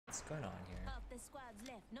What's going on here?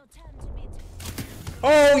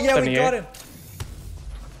 Oh yeah, we got him.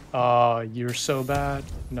 You're so bad.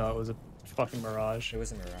 No, it was a fucking mirage. It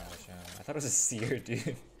was a mirage. I thought it was a seer,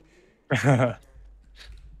 dude.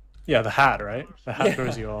 Yeah, the hat, right? The hat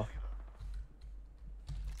throws you off.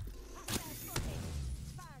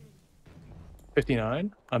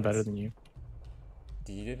 59? I'm better than you.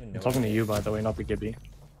 Do you even know? I'm talking to you, by the way, not the Gibby.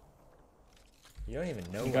 You don't even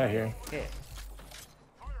know. You got here. Hit.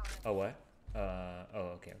 Oh what?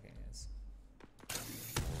 Oh okay. Yes.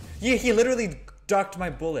 Yeah, he literally ducked my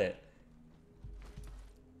bullet.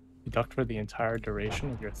 You ducked for the entire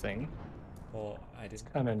duration of your thing. Well, I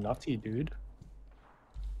didn't. Kind of nutty, dude.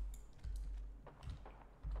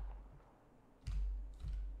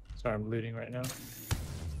 Sorry, I'm looting right now.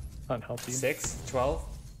 Can't help you. 6, 12.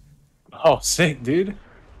 Oh, sick, dude.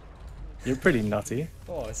 You're pretty nutty.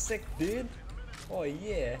 Oh, sick, dude. Oh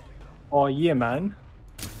yeah. Oh yeah, man.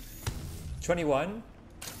 21.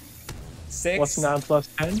 6. What's 9 plus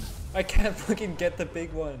 10? I can't fucking get the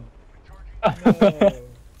big one.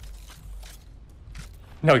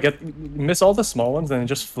 No, miss all the small ones and then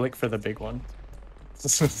just flick for the big one.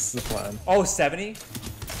 This is the plan. Oh, 70.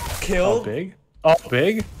 Killed. Oh, big? Oh,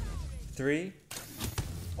 big? 3.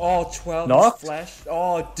 Oh, 12. Knocked? Flash.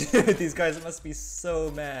 Oh, dude, these guys must be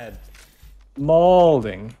so mad.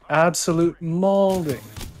 Molding. Absolute molding.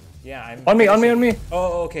 Yeah, I'm... On me.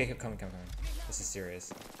 Oh, okay. Come. This is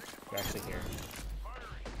serious. We're actually here.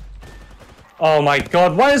 Oh my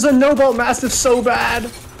god, why is a Nobel Mastiff so bad?